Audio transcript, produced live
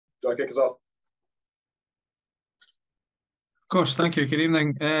you want to kick us off? Of course, thank you. Good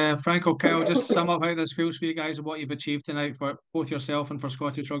evening. Franco, Kyle, just sum up how this feels for you guys and what you've achieved tonight for both yourself and for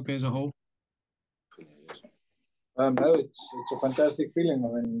Scottish rugby as a whole. No, it's a fantastic feeling.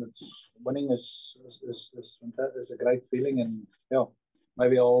 I mean, winning is a great feeling, and yeah,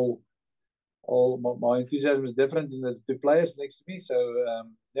 maybe all my enthusiasm is different in the two players next to me. So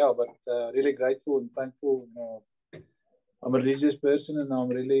yeah, but really grateful and thankful. You know, I'm a religious person, and I'm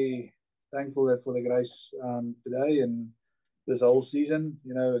really thankful that for the grace today and this whole season.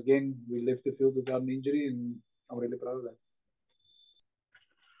 You know, again, we left the field without an injury, and I'm really proud of that.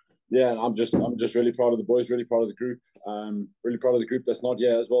 Yeah, and I'm just really proud of the boys, really proud of the group, really proud of the group that's not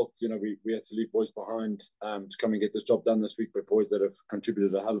here as well. You know, we had to leave boys behind to come and get this job done this week, but boys that have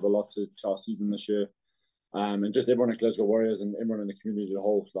contributed a hell of a lot to our season this year, and just everyone at Glasgow Warriors and everyone in the community as a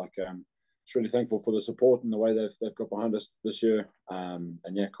whole. Like, just really thankful for the support and the way they've got behind us this year, and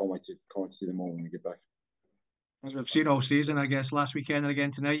yeah, can't wait to see them all when we get back. As we've seen all season, I guess last weekend and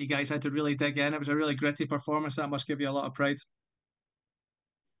again tonight, you guys had to really dig in. It was a really gritty performance. That must give you a lot of pride.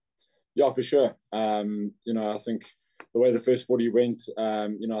 Yeah, for sure. You know, I think the way the first 40 went,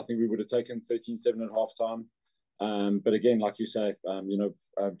 you know, I think we would have taken 13-7 at half time. But again, like you say, you know,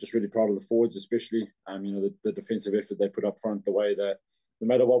 just really proud of the forwards, especially, you know, the defensive effort they put up front, the way that no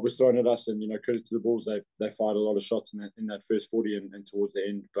matter what was thrown at us, and, you know, credit to the Bulls, they fired a lot of shots in that first 40 and towards the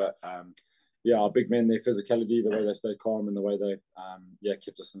end. But yeah, our big men, their physicality, the way they stayed calm and the way they, yeah,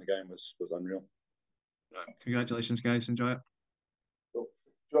 kept us in the game was unreal. Congratulations, guys. Enjoy it.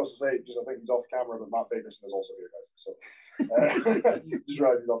 I also say, just I think he's off camera, but Matt Fagerson is also here, guys. So just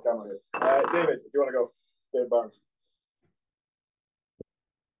realize he's off camera here. David, if you want to go, David Barnes.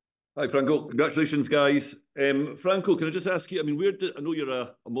 Hi, Franco. Congratulations, guys. Franco, can I just ask you? I mean, I know you're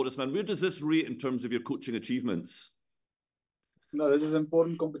a modest man. Where does this rate in terms of your coaching achievements? No, this is an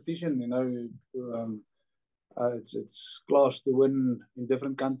important competition. You know, it's class to win in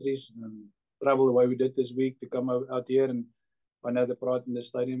different countries and travel the way we did this week to come out here, and I know the pride in the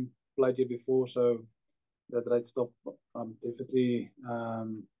stadium, played here before, so that rate stop, I'm definitely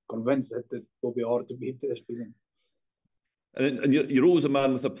convinced that it will be hard to beat this feeling. And you're always a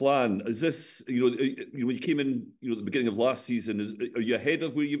man with a plan. Is this, you know, when you came in, you know, at the beginning of last season, are you ahead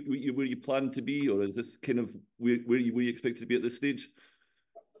of where you planned to be, or is this kind of where you expected to be at this stage?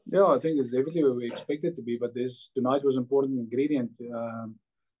 Yeah, I think it's definitely where we expected to be, but tonight was an important ingredient.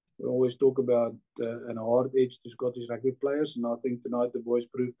 We always talk about a hard edge to Scottish rugby players, and I think tonight the boys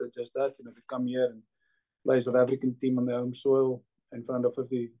proved that just that. You know, to come here and play a South African team on their home soil in front of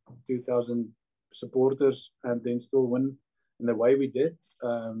 52,000 supporters and then still win in the way we did,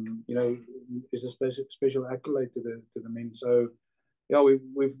 you know, is a special accolade to the men. So, yeah, we've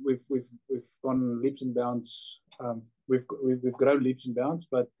gone leaps and bounds. We've grown leaps and bounds,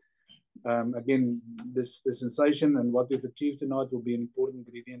 but again, the sensation and what we've achieved tonight will be an important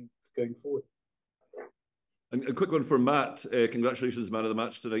ingredient going forward. And a quick one for Matt. Congratulations, man of the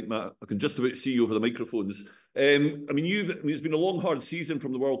match tonight, Matt. I can just about see you over the microphones. I mean, it's been a long, hard season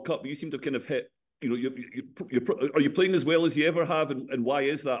from the World Cup, but you seem to have kind of hit. You know, are you playing as well as you ever have, and why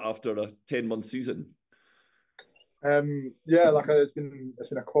is that after a 10-month season? Yeah, like it's been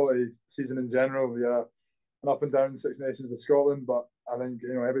a quality season in general. Yeah, an up and down Six Nations with Scotland, but I think,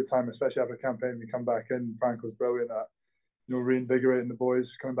 you know, every time, especially after a campaign, we come back in. Franco's brilliant at, you know, reinvigorating the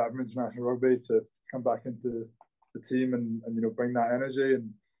boys coming back from international rugby to come back into the team and you know, bring that energy.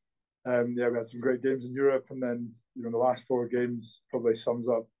 And yeah, we had some great games in Europe, and then, you know, the last 4 games probably sums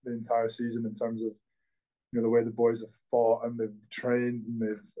up the entire season in terms of, you know, the way the boys have fought and they've trained and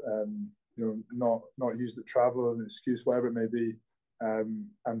they've you know, not used the travel as an excuse, whatever it may be.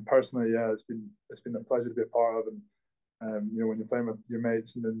 And personally, yeah, it's been a pleasure to be a part of. And you know, when you're playing with your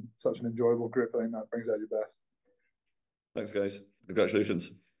mates and in such an enjoyable group, I think that brings out your best. Thanks, guys.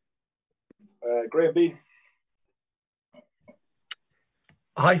 Congratulations. Graham Bean.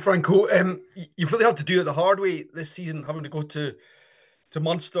 Hi, Franco. You've really had to do it the hard way this season, having to go to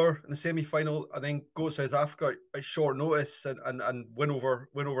Munster in the semi-final and then go to South Africa at short notice and win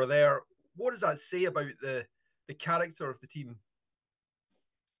over there. What does that say about the character of the team?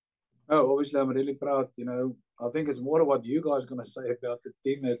 Oh, obviously, I'm really proud. You know, I think it's more of what you guys are going to say about the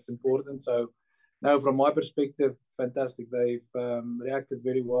team that's important. So, now, from my perspective, fantastic. They've reacted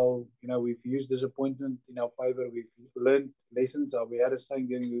very well. You know, we've used disappointment in our favour. We've learned lessons. We had a saying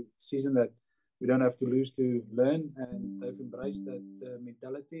during the season that we don't have to lose to learn, and they've embraced that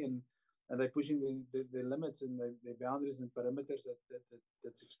mentality, and they're pushing the limits and the boundaries and perimeters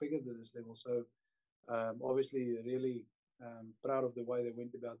that's expected at this level. So, obviously, really proud of the way they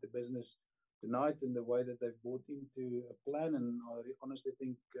went about the business tonight and the way that they've bought into a plan. And I honestly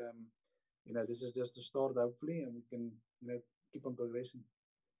think, this is just a start, hopefully, and we can, keep on progressing.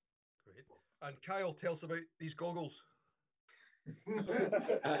 Great. And Kyle, tell us about these goggles.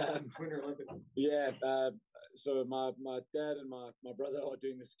 Winter Olympics. Yeah, so my dad and my brother are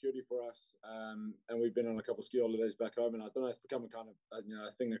doing the security for us, and we've been on a couple of ski holidays back home, and I don't know, it's become a kind of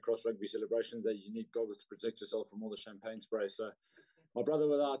a thing across rugby celebrations that you need goggles to protect yourself from all the champagne spray. So my brother,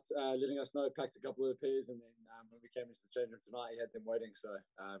 without letting us know, packed a couple of pairs, and then when we came into the change room tonight, he had them waiting. So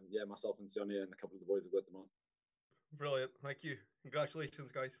myself and Sionia and a couple of the boys have got them on. Brilliant, thank you.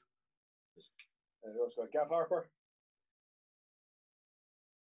 Congratulations, guys. And also Gav Harper.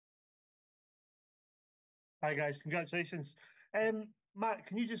 Hi guys, congratulations. Matt,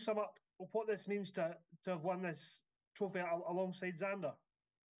 can you just sum up what this means to have won this trophy alongside Xander?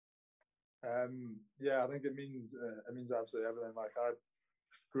 I think it means absolutely everything. Like, I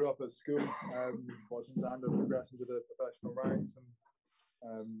grew up at school watching Xander progress into the professional ranks,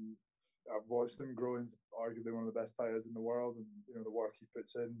 and I've watched him grow into arguably one of the best tires in the world. And the work he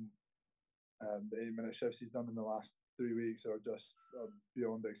puts in, the 8-minute shifts he's done in the last 3 weeks are just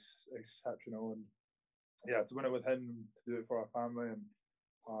beyond exceptional. And to win it with him, to do it for our family and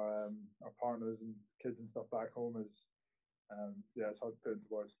our partners and kids and stuff back home is, it's hard to put into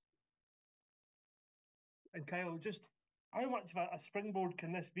words. And Kyle, just how much of a springboard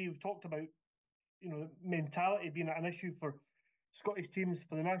can this be? We've talked about, mentality being an issue for Scottish teams,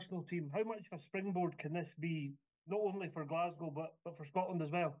 for the national team. How much of a springboard can this be, not only for Glasgow but for Scotland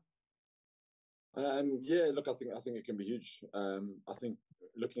as well? Look, I think it can be huge. I think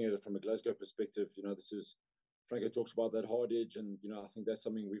looking at it from a Glasgow perspective, this is, Franco talks about that hard edge, and I think that's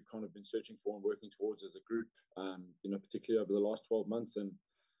something we've kind of been searching for and working towards as a group. Particularly over the last 12 months, and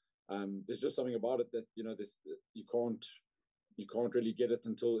there's just something about it that you can't really get it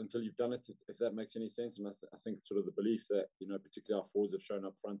until you've done it, if that makes any sense. And I think it's sort of the belief that particularly our forwards have shown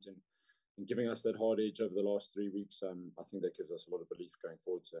up front in giving us that hard edge over the last 3 weeks. I think that gives us a lot of belief going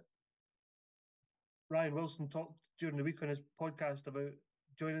forward. So Ryan Wilson talked during the week on his podcast about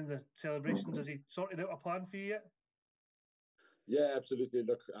joining the celebrations. Has he sorted out a plan for you yet? Yeah, absolutely.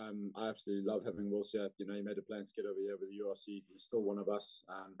 Look, I absolutely love having Wilson here. He made a plan to get over here with the URC. He's still one of us.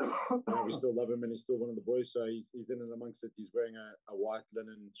 We still love him, and he's still one of the boys. So he's in and amongst it. He's wearing a white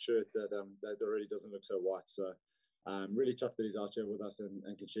linen shirt that already doesn't look so white. So really chuffed that he's out here with us and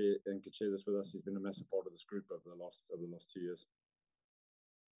can share this with us. He's been a massive part of this group over the last 2 years.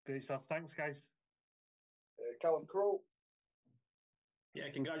 Great stuff. Thanks, guys. Callum Crowe. Yeah,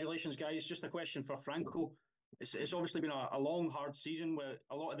 congratulations, guys. Just a question for Franco. It's obviously been a long, hard season where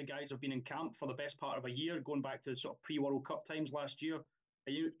a lot of the guys have been in camp for the best part of a year, going back to sort of pre-World Cup times last year.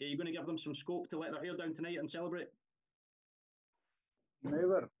 Are you going to give them some scope to let their hair down tonight and celebrate?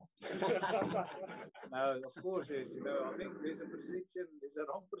 Never. No, of course, yes. I think there's a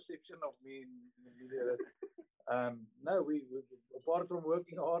wrong perception of me in the media. No, we apart from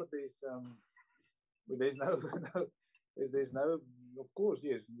working hard, there's no. Of course,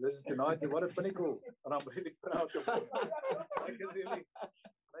 yes. This is tonight. What a pinnacle, and I'm really proud of them. They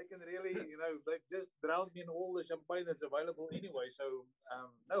can really, they've just drowned me in all the champagne that's available anyway. So,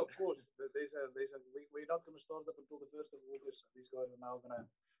 no, of course, we're not going to start up until the 1st of August. These guys are now going to,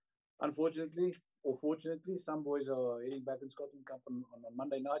 unfortunately or fortunately, some boys are heading back in Scotland Cup on a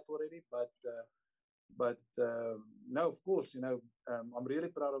Monday night already. But no, of course, I'm really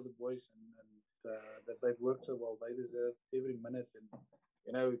proud of the boys and that they've worked so well. They deserve every minute,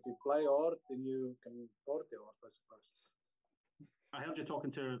 and if you play hard, then you can party hard, I suppose. I heard you talking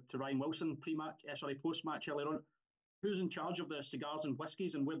to Ryan Wilson post-match earlier on. Who's in charge of the cigars and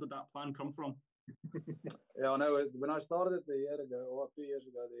whiskies, and where did that plan come from? Yeah, I know. When I started it 2 years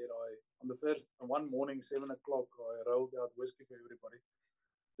ago there, one morning, 7 o'clock, I rolled out whiskey for everybody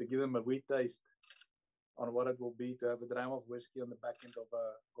to give them a wee taste on what it will be to have a dram of whiskey on the back end of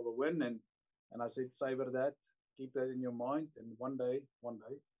a win. And I said, savor that, keep that in your mind. And one day,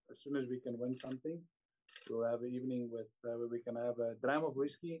 as soon as we can win something, we'll have an evening where we can have a dram of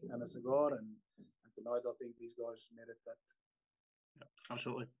whiskey and a cigar. And tonight, I think these guys merit that. Yeah,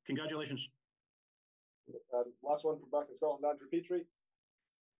 absolutely. Congratulations. Last one from back in Scotland, Andrew Petrie.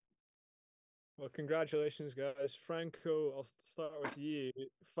 Well, congratulations, guys. Franco, I'll start with you.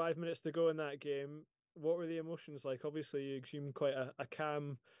 5 minutes to go in that game. What were the emotions like? Obviously, you exhumed quite a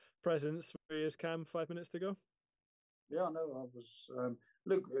calm presence. Where is calm 5 minutes to go? Yeah, no, I was.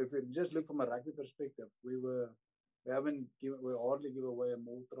 Look, if you just look from a rugby perspective, we hardly give away a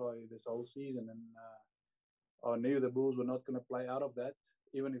maul try this whole season, and I knew the Bulls were not going to play out of that,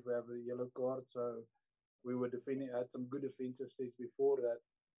 even if we have a yellow card. So we were defending, had some good defensive sets before that.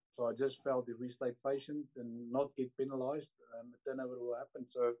 So I just felt if we stay patient and not get penalised, the turnover will happen.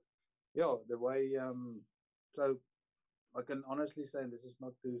 So, yeah, the way so I can honestly say, this is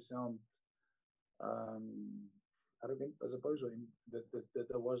not to sound arrogant, I suppose, that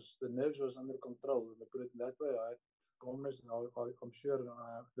the nerves was under control. Let me put it that way. I had calmness, and I'm sure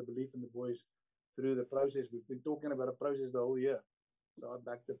the belief in the boys through the process. We've been talking about a process the whole year, so I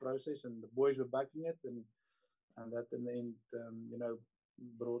backed the process, and the boys were backing it, and that in the end,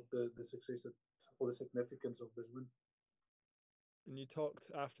 brought the success or the significance of this win. And you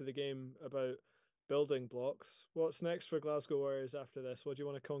talked after the game about building blocks. What's next for Glasgow Warriors after this? What do you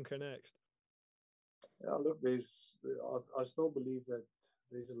want to conquer next? Yeah, look, I still believe that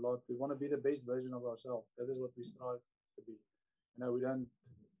there's a lot. We want to be the best version of ourselves. That is what we strive to be. We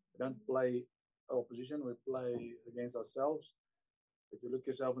don't play opposition. We play against ourselves. If you look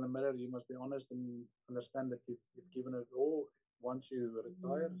yourself in the mirror, you must be honest and understand that you've given it all once you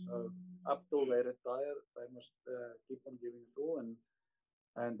retire. So up till they retire, they must keep on giving it all,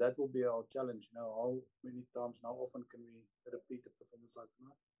 and that will be our challenge. How many times, how often can we repeat a performance like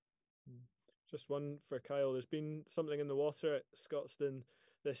tonight? Just one for Kyle. There's been something in the water at Scotstoun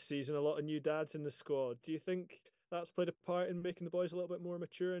this season. A lot of new dads in the squad. Do you think that's played a part in making the boys a little bit more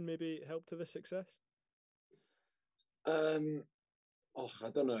mature and maybe help to the success? I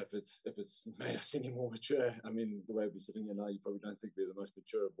don't know if it's made us any more mature. I mean, the way we're sitting here now, you probably don't think we're the most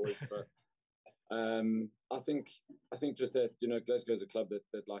mature of boys, but I think just that, Glasgow is a club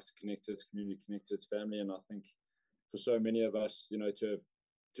that likes to connect to its community, connect to its family, and I think for so many of us,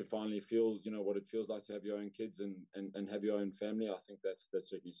 to finally feel, what it feels like to have your own kids and have your own family, I think that's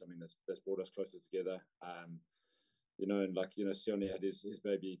certainly something that's brought us closer together. And Sione had his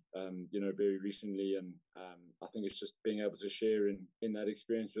baby, very recently, and I think it's just being able to share in that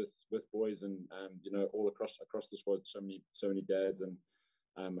experience with boys and all across the squad, so many dads and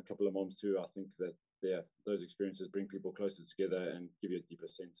a couple of moms too. I think that those experiences bring people closer together and give you a deeper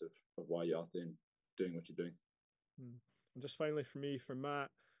sense of why you're out there and doing what you're doing. And just finally for Matt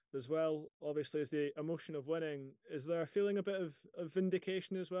as well, obviously, is the emotion of winning. Is there a feeling a bit of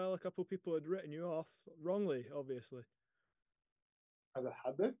vindication as well? A couple of people had written you off wrongly, obviously.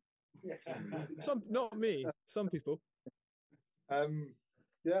 Had they? Some, not me. Some people. I think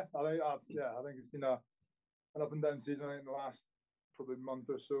it's been an up and down season. I think in the last probably month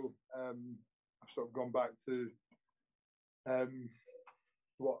or so, I've sort of gone back to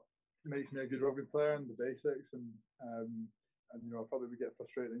what makes me a good rugby player and the basics, and I probably would get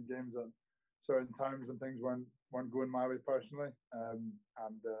frustrated in games at certain times when things weren't going my way personally. I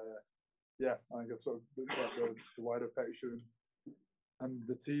think I've sort of looked at the wider picture and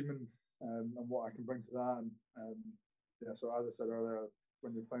the team and what I can bring to that. So as I said earlier,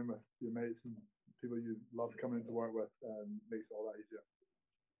 when you're playing with your mates and people you love coming into work with, makes it all that easier.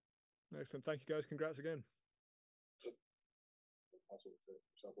 Excellent. Thank you, guys. Congrats again.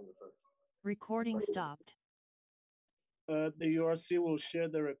 Recording stopped. The URC will share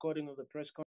the recording of the press conference.